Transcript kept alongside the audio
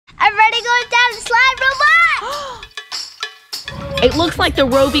It looks like the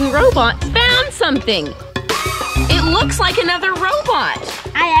roving robot found something. It looks like another robot.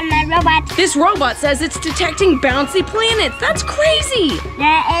 I am a robot. This robot says it's detecting bouncy planets. That's crazy.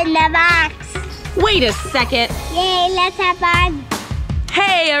 They're in the box. Wait a second. Yay, let's have fun.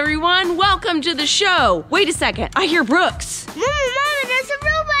 Hey everyone, welcome to the show. Wait a second, I hear Brooks. Mama, there's a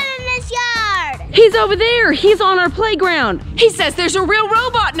robot in this yard. He's over there. He's on our playground. He says there's a real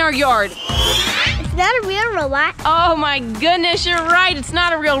robot in our yard. It's not a real robot. Oh my goodness, you're right. It's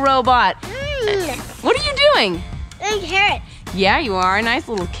not a real robot. What are you doing? And carrots. Yeah, you are. A nice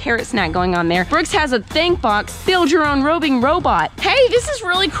little carrot snack going on there. Brooks has a think box. Build your own roving robot. Hey, this is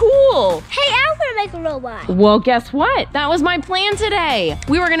really cool. Hey, I want to make a robot. Well, guess what? That was my plan today.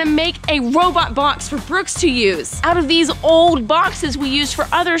 We were gonna make a robot box for Brooks to use out of these old boxes we used for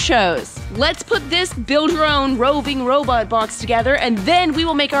other shows. Let's put this build your own roving robot box together, and then we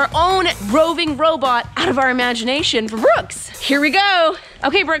will make our own roving robot out of our imagination for Brooks. Here we go.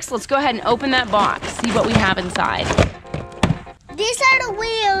 Okay, Brooks, let's go ahead and open that box. See what we have inside. These are the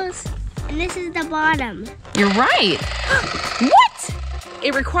wheels, and this is the bottom. You're right. What?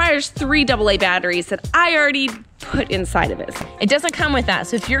 It requires 3 AA batteries that I already put inside of it. It doesn't come with that,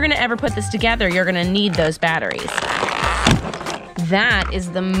 so if you're gonna ever put this together, you're gonna need those batteries. That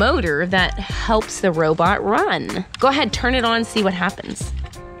is the motor that helps the robot run. Go ahead, turn it on, see what happens.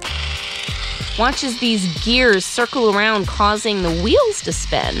 Watch as these gears circle around, causing the wheels to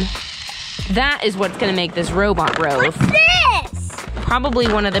spin. That is what's gonna make this robot rove. What's this? Probably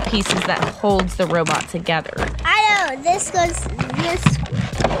one of the pieces that holds the robot together. I know, this goes this.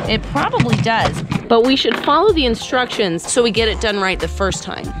 It probably does, but we should follow the instructions so we get it done right the first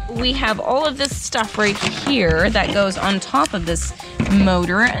time. We have all of this stuff right here that goes on top of this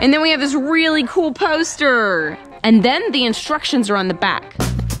motor, and then we have this really cool poster. And then the instructions are on the back.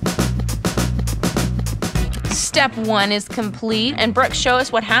 Step 1 is complete, and Brooke, show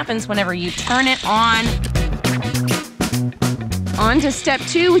us what happens whenever you turn it on. On to step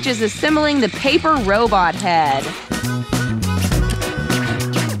 2, which is assembling the paper robot head.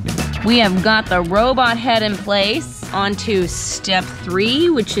 We have got the robot head in place. On to step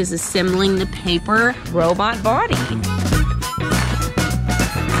 3, which is assembling the paper robot body.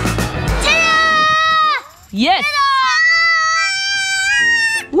 Ta-da! Yes!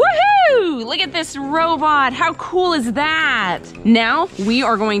 Woohoo! Look at this robot. How cool is that? Now we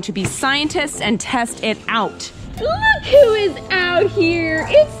are going to be scientists and test it out. Look who is out here.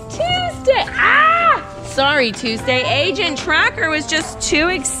 It's Tuesday. Ah! Sorry, Tuesday. Agent Tracker was just too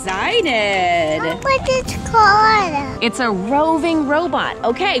excited. What is it called? It's a roving robot.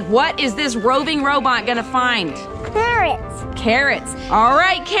 Okay, what is this roving robot gonna find? Carrots. Carrots. All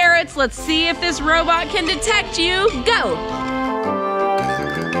right, carrots. Let's see if this robot can detect you. Go.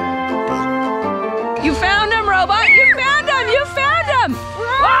 You found him, robot. You found him. You found him.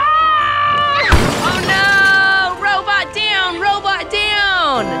 Ah! Oh no! Robot down. Robot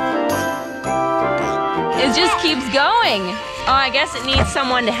down. It just keeps going. Oh, I guess it needs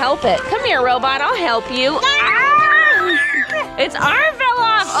someone to help it. Come here, robot. I'll help you. Ah! Its arm fell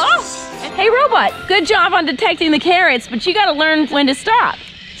off. Oh! Hey, robot. Good job on detecting the carrots, but you gotta learn when to stop.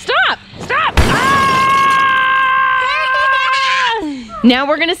 Stop! Stop! Ah! Now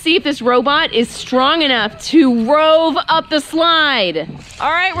we're gonna see if this robot is strong enough to rove up the slide.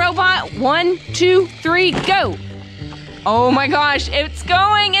 All right, robot. 1, 2, 3, go. Oh my gosh, it's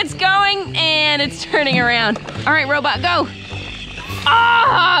going, and it's turning around. All right, robot, go.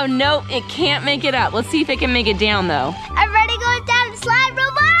 Oh, no, it can't make it up. Let's see if it can make it down, though. I'm ready to go down the slide,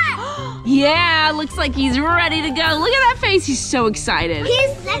 robot. Yeah, looks like he's ready to go. Look at that face, he's so excited. Look.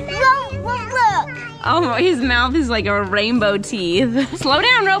 Oh, his mouth is like a rainbow teeth. Slow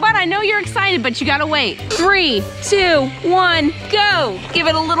down, robot, I know you're excited, but you gotta wait. 3, 2, 1, go. Give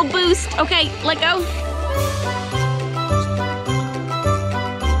it a little boost. Okay, let go.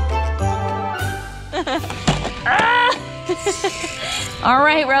 All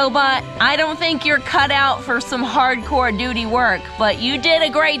right, robot. I don't think you're cut out for some hardcore duty work, but you did a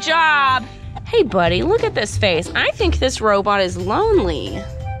great job. Hey, buddy, look at this face. I think this robot is lonely.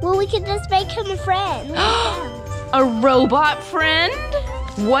 Well, we could just make him a friend. A robot friend?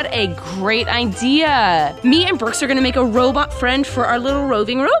 What a great idea. Me and Brooks are gonna make a robot friend for our little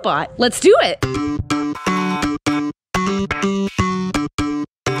roving robot. Let's do it.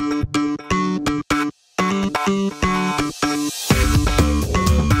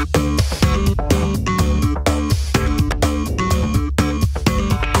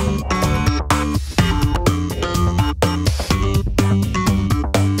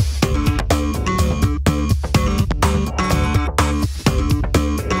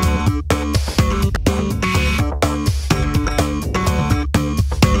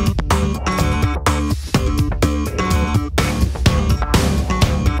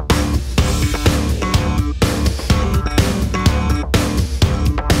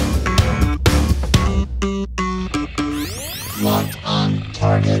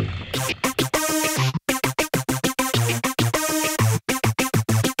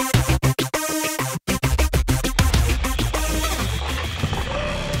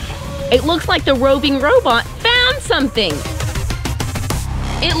 It looks like the roving robot found something.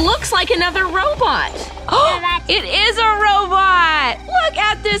 It looks like another robot. Oh, it is a robot. Look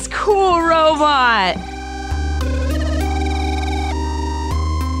at this cool robot.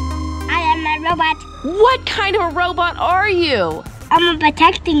 I am a robot. What kind of a robot are you? I'm a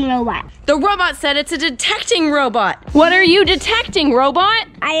protecting robot. The robot said it's a detecting robot. What are you detecting, robot?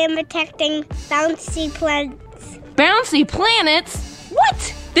 I am detecting bouncy planets. Bouncy planets?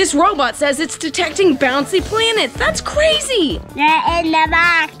 What? This robot says it's detecting bouncy planets. That's crazy. They're in the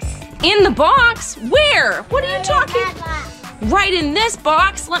box. In the box? Where? What are you talking? Right in this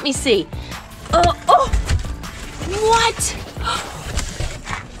box? Let me see. What?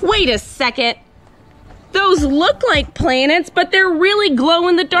 Wait a second. Those look like planets, but they're really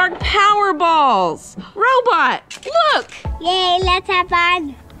glow-in-the-dark power balls. Robot, look. Yay, let's have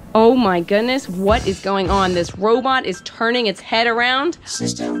fun. Oh my goodness, what is going on? This robot is turning its head around.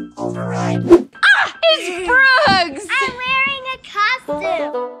 System override. Ah, it's Brooks. I'm wearing a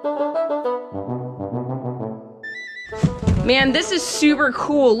costume. Man, this is super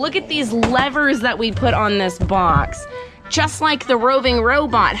cool. Look at these levers that we put on this box. Just like the roving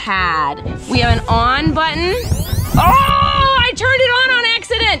robot had. We have an on button. Oh, I turned it on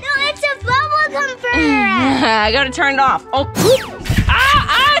accident. No, it's a bubble converter. I gotta turn it off. Oh,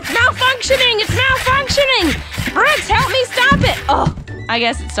 it's malfunctioning. It's malfunctioning. Brooks, help me stop it. Oh, I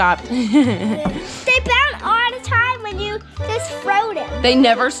guess it stopped. They bounce all the time when you just throw them. They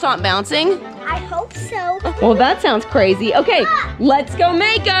never stop bouncing? I hope so. Well, that sounds crazy. Okay, let's go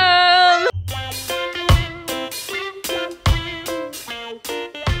make them.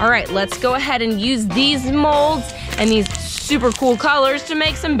 All right, let's go ahead and use these molds and these super cool colors to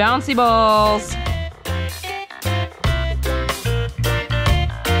make some bouncy balls.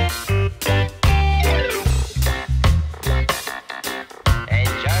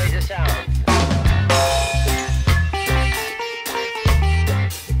 Enjoy the sound.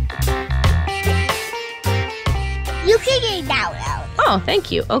 You can get that out. Oh,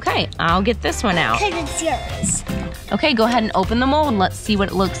 thank you. Okay, I'll get this one out. Because it's yours. Okay, go ahead and open the mold. Let's see what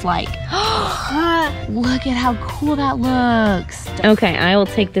it looks like. Look at how cool that looks. Okay, I will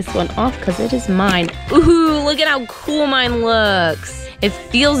take this one off because it is mine. Ooh, look at how cool mine looks. It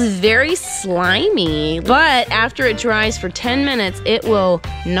feels very slimy, but after it dries for 10 minutes, it will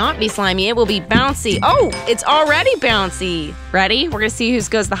not be slimy. It will be bouncy. Oh, it's already bouncy. Ready? We're gonna see who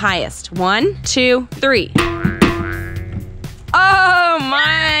goes the highest. 1, 2, 3. Oh,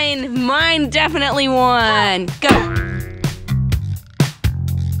 mine. Mine definitely won. Go.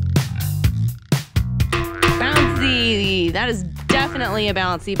 Bouncy. That is definitely a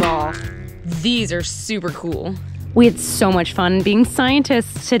bouncy ball. These are super cool. We had so much fun being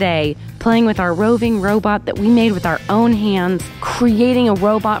scientists today, playing with our roving robot that we made with our own hands, creating a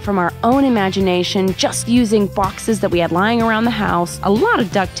robot from our own imagination, just using boxes that we had lying around the house, a lot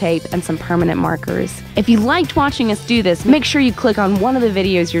of duct tape, and some permanent markers. If you liked watching us do this, make sure you click on one of the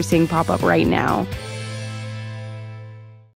videos you're seeing pop up right now.